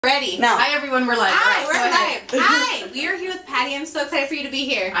Ready. No. Hi everyone, we're live. Hi, right, we're live. Hi. We are here with Patty. I'm so excited for you to be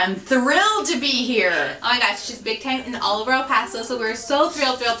here. I'm thrilled to be here. Oh my gosh, she's big time in Oliver El Paso, so we're so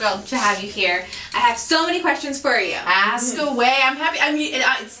thrilled to have you here. I have so many questions for you. Ask away. I'm happy. I mean,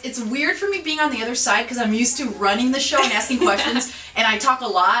 it's weird for me being on the other side because I'm used to running the show and asking questions, and I talk a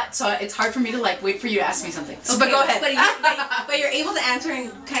lot, so it's hard for me to like wait for you to ask me something. So, Okay, but go ahead. But you're able to answer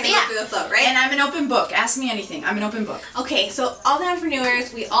and kind of go through the flow, right? And I'm an open book. Ask me anything. I'm an open book. Okay, so all the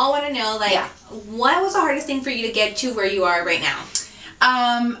entrepreneurs, we all want to know, like, what was the hardest thing for you to get to where you are right now?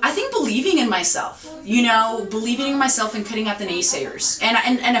 I think believing in myself, you know, believing in myself and cutting out the naysayers.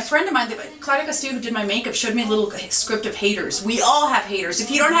 And a friend of mine, Claudia Castillo, who did my makeup, showed me a little script of haters. We all have haters.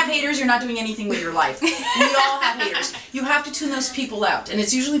 If you don't have haters, you're not doing anything with your life. We all have haters. You have to tune those people out. And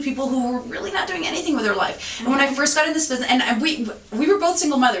it's usually people who are really not doing anything with their life. And when I first got in this business, and we were both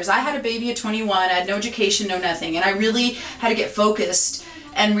single mothers. I had a baby at 21. I had no education, no nothing. And I really had to get focused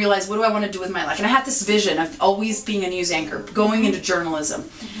and realize, what do I want to do with my life? And I had this vision of always being a news anchor, going into journalism,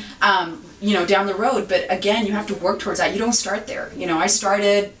 you know, down the road. But again, you have to work towards that. You don't start there. You know, I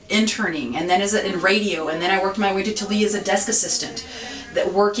started interning, and then in radio, and then I worked my way to Lee as a desk assistant,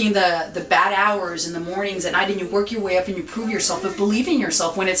 working the bad hours in the mornings at night, and you work your way up and you prove yourself. But believe in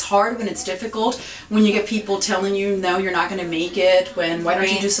yourself when it's hard, when it's difficult, when you get people telling you, no, you're not going to make it, when why don't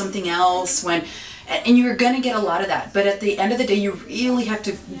you do something else, and you're going to get a lot of that. But at the end of the day, you really have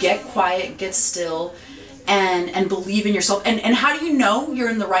to get quiet, get still, and believe in yourself. And how do you know you're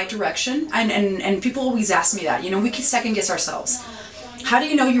in the right direction? And people always ask me that. You know, we can second guess ourselves. How do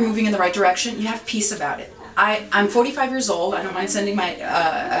you know you're moving in the right direction? You have peace about it. I'm 45 years old. I don't mind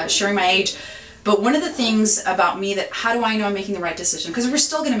sharing my age. But one of the things about me that, how do I know I'm making the right decision? Because we're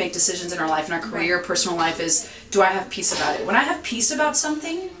still going to make decisions in our life, in our career, personal life, is, do I have peace about it? When I have peace about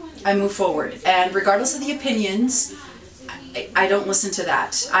something, I move forward. And regardless of the opinions, I don't listen to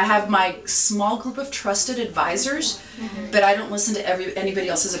that. I have my small group of trusted advisors, but I don't listen to anybody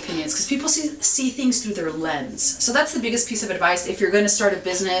else's opinions, because people see things through their lens. So that's the biggest piece of advice. If you're going to start a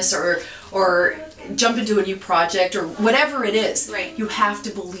business or jump into a new project or whatever it is, you have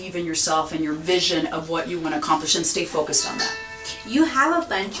to believe in yourself and your vision of what you want to accomplish and stay focused on that. You have a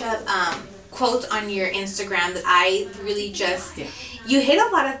bunch of quotes on your Instagram that I really just... You hit a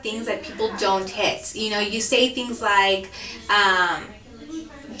lot of things that people don't hit. You know, you say things like,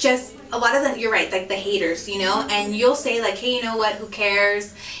 just a lot of them, you're right, like the haters, you know, and you'll say like, hey, you know what, who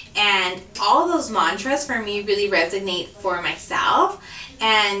cares? And all those mantras for me really resonate for myself.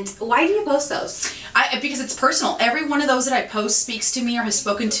 And why do you post those? Because it's personal. Every one of those that I post speaks to me or has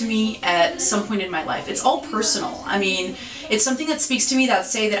spoken to me at some point in my life. It's all personal. I mean, it's something that speaks to me that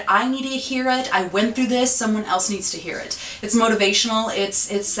say that I need to hear it. I went through this. Someone else needs to hear it. It's motivational.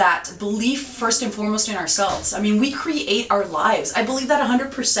 It's that belief first and foremost in ourselves. I mean, we create our lives. I believe that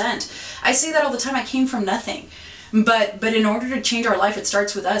 100%. I say that all the time. I came from nothing. But in order to change our life, it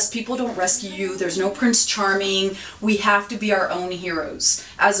starts with us. People don't rescue you. There's no Prince Charming. We have to be our own heroes.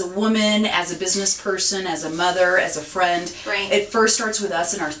 As a woman, as a business person, as a mother, as a friend, it first starts with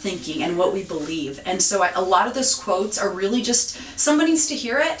us and our thinking and what we believe. And so a lot of those quotes are really just, somebody needs to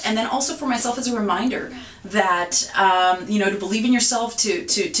hear it. And then also for myself as a reminder that, you know, to believe in yourself,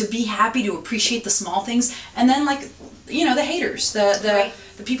 to be happy, to appreciate the small things. And then, like, you know, the haters, the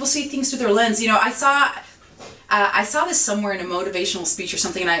people see things through their lens. You know, I saw this somewhere in a motivational speech or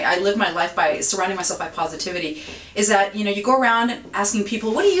something, and I live my life by surrounding myself by positivity, is that, you know, you go around asking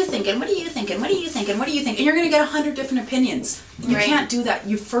people, what do you think, and what do you think, and what do you think, and what do you think, and you're going to get 100 different opinions. You can't do that.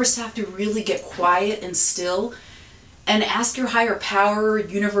 You first have to really get quiet and still and ask your higher power,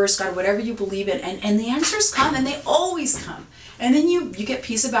 universe, God, whatever you believe in, and the answers come, and they always come. And then you get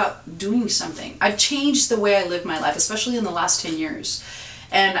peace about doing something. I've changed the way I live my life, especially in the last 10 years.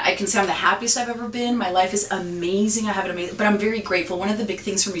 And I can say I'm the happiest I've ever been. My life is amazing. I have it amazing, but I'm very grateful. One of the big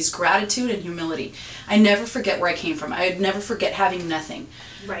things for me is gratitude and humility. I never forget where I came from. I would never forget having nothing.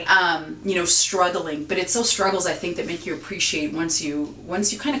 You know, struggling. But it's those struggles, I think, that make you appreciate once you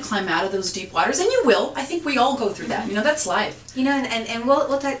kind of climb out of those deep waters. And you will. I think we all go through that. You know, that's life. You know, and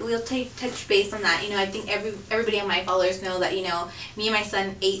we'll touch base on that. You know, I think everybody of my followers know that, you know, me and my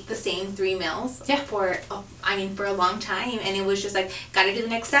son ate the same 3 meals for a long time, and it was just like, gotta do the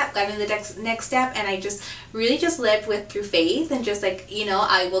next step, gotta do the next step, and I just really just lived through faith and just like, you know,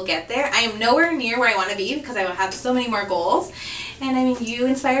 I will get there. I am nowhere near where I want to be because I have so many more goals, and I mean, you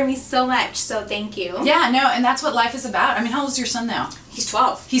inspire me so much, so thank you. Yeah, no, and that's what life is about. I mean, how old is your son now? He's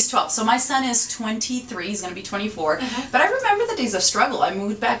 12. He's 12. So my son is 23. He's going to be 24. But I remember the days of struggle. I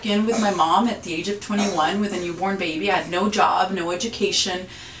moved back in with my mom at the age of 21 with a newborn baby. I had no job, no education,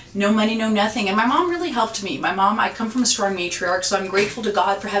 no money, no nothing. And my mom really helped me. I come from a strong matriarch, so I'm grateful to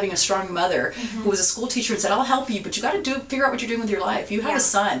God for having a strong mother who was a school teacher and said, I'll help you, but you got to figure out what you're doing with your life. You have a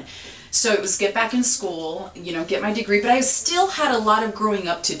son. So it was get back in school, get my degree, but I still had a lot of growing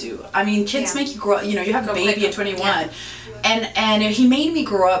up to do. I mean, kids make you grow up, you have a baby at 21. Yeah. And he made me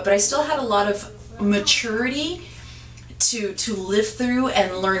grow up, but I still had a lot of maturity to live through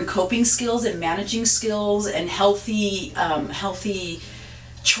and learn coping skills and managing skills and healthy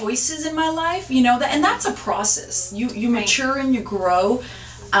choices in my life, and that's a process. You mature and you grow.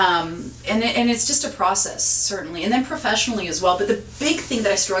 And it's just a process, certainly, and then professionally as well. But the big thing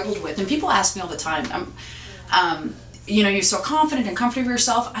that I struggled with, and people ask me all the time, you're so confident and comfortable with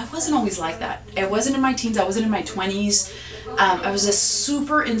yourself. I wasn't always like that. I wasn't in my teens. I wasn't in my 20s. I was a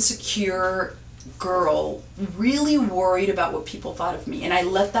super insecure girl, really worried about what people thought of me, and I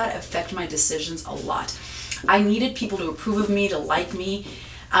let that affect my decisions a lot. I needed people to approve of me, to like me,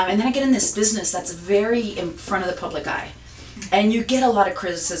 and then I get in this business that's very in front of the public eye. And you get a lot of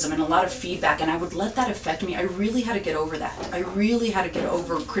criticism and a lot of feedback, and I would let that affect me. I really had to get over that. I really had to get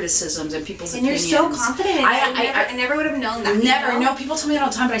over criticisms and people's opinions. And you're so confident in it. I never would have known that. Never. No, people tell me that all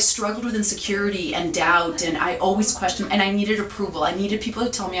the time, but I struggled with insecurity and doubt, and I always questioned, and I needed approval. I needed people to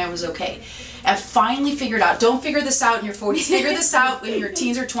tell me I was okay. I finally figured out, don't figure this out in your 40s, figure this out in your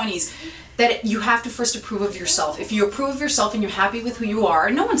teens or 20s, that you have to first approve of yourself. If you approve of yourself and you're happy with who you are,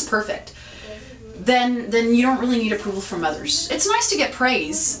 and no one's perfect, then you don't really need approval from others. It's nice to get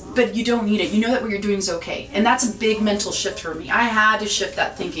praise, but you don't need it. You know that what you're doing is okay. And that's a big mental shift for me. I had to shift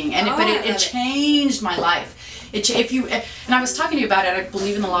that thinking, and it changed my life. And I was talking to you about it, I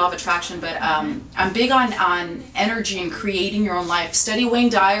believe in the law of attraction, but I'm big on energy and creating your own life. Study Wayne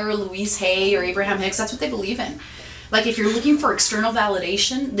Dyer, Louise Hay, or Abraham Hicks. That's what they believe in. Like, if you're looking for external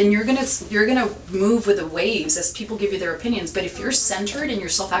validation, then you're gonna move with the waves as people give you their opinions. But if you're centered and you're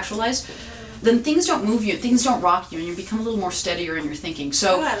self-actualized, then things don't move you, things don't rock you, and you become a little more steadier in your thinking.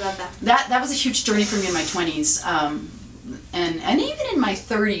 So I love that. That was a huge journey for me in my 20s, and even in my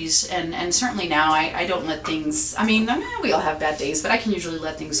 30s, and certainly now, I don't let things, we all have bad days, but I can usually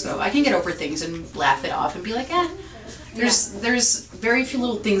let things go. I can get over things and laugh it off and be like, there's very few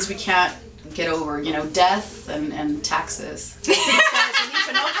little things we can't get over, death and taxes.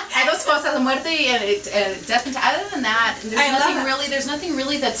 Hay dos cosas, muerte and death and taxes. Other than that, there's nothing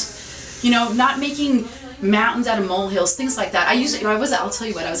really that's, not making mountains out of molehills, things like that. I'll tell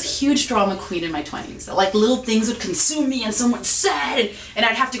you what, I was a huge drama queen in my 20s. Like, little things would consume me, and someone said, and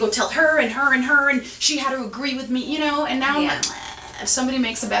I'd have to go tell her, and she had to agree with me, and now I'm like, if somebody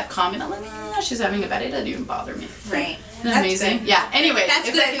makes a bad comment, I'm like, she's having a bad day, it doesn't even bother me. Right. Isn't that amazing? Good. Yeah, anyway.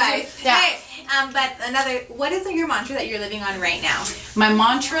 That's good advice. Yeah. Hey, what is your mantra that you're living on right now? My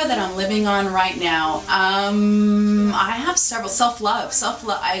mantra that I'm living on right now, I have several. Self-love.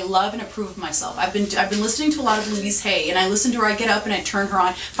 I love and approve of myself. I've been listening to a lot of Louise Hay, and I listen to her. I get up and I turn her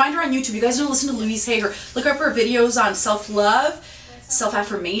on. Find her on YouTube. You guys don't listen to Louise Hay. Look up her videos on self-love,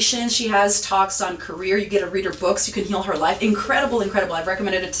 self-affirmation. She has talks on career. You get to read her books. You can heal her life. Incredible. I've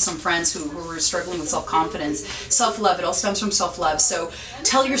recommended it to some friends who were struggling with self-confidence. Self-love. It all stems from self-love. So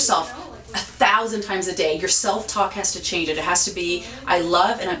tell yourself 1,000 times a day. Your self-talk has to change. It has to be, I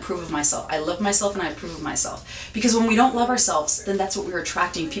love and I approve of myself. I love myself and I approve of myself. Because when we don't love ourselves, then that's what we're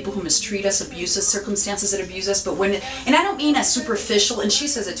attracting. People who mistreat us, abuse us, circumstances that abuse us. But and I don't mean a superficial, and she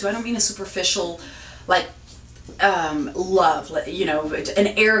says it too, I don't mean a superficial, like, love, an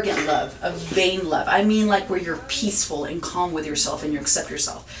arrogant love, a vain love. I mean, like, where you're peaceful and calm with yourself and you accept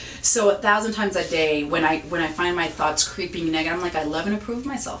yourself. So 1,000 times a day, when I find my thoughts creeping negative, I'm like, I love and approve of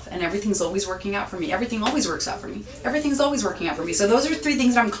myself, and everything's always working out for me. Everything always works out for me. Everything's always working out for me. So those are 3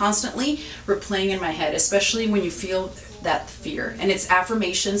 things that I'm constantly replaying in my head, especially when you feel that fear. And it's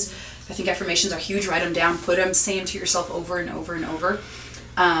affirmations. I think affirmations are huge. Write them down. Put them. Say them to yourself over and over and over.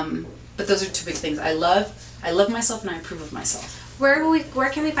 But those are 2 big things. I love myself and I approve of myself. Where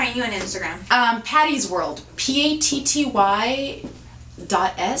can we find you on Instagram? Patty's World. PATTY.S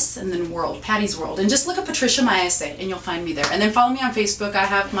and then World. Patty's World. And just look up Patricia Maese and you'll find me there. And then follow me on Facebook. I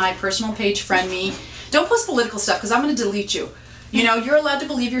have my personal page, Friend Me. Don't post political stuff because I'm going to delete you. You're allowed to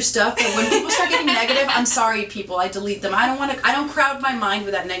believe your stuff, but when people start getting negative, I'm sorry, people, I delete them. I don't crowd my mind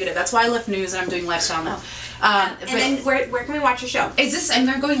with that negative. That's why I left news and I'm doing lifestyle now. And then where can we watch your show? Am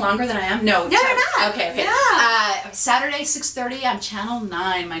I going longer than I am? No, you're not. Okay. Yeah. Saturday, 6:30 on Channel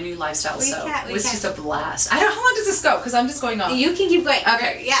 9, my new lifestyle show. It's just a blast. How long does this go? Because I'm just going on. You can keep going.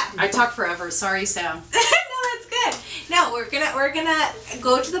 Okay. Yeah. I talk forever. Sorry, Sam. No, that's good. No, we're gonna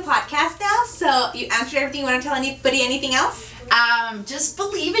go to the podcast now. So you answered everything. You want to tell anybody anything else? Just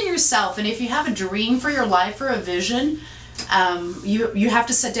believe in yourself, and if you have a dream for your life or a vision, You have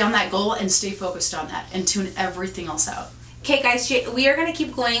to set down that goal and stay focused on that and tune everything else out. Okay guys, we are going to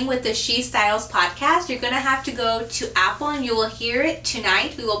keep going with the She Styles podcast. You're going to have to go to Apple and you will hear it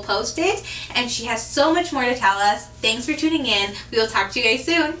tonight. We will post it and she has so much more to tell us. Thanks for tuning in. We will talk to you guys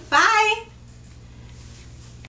soon. Bye!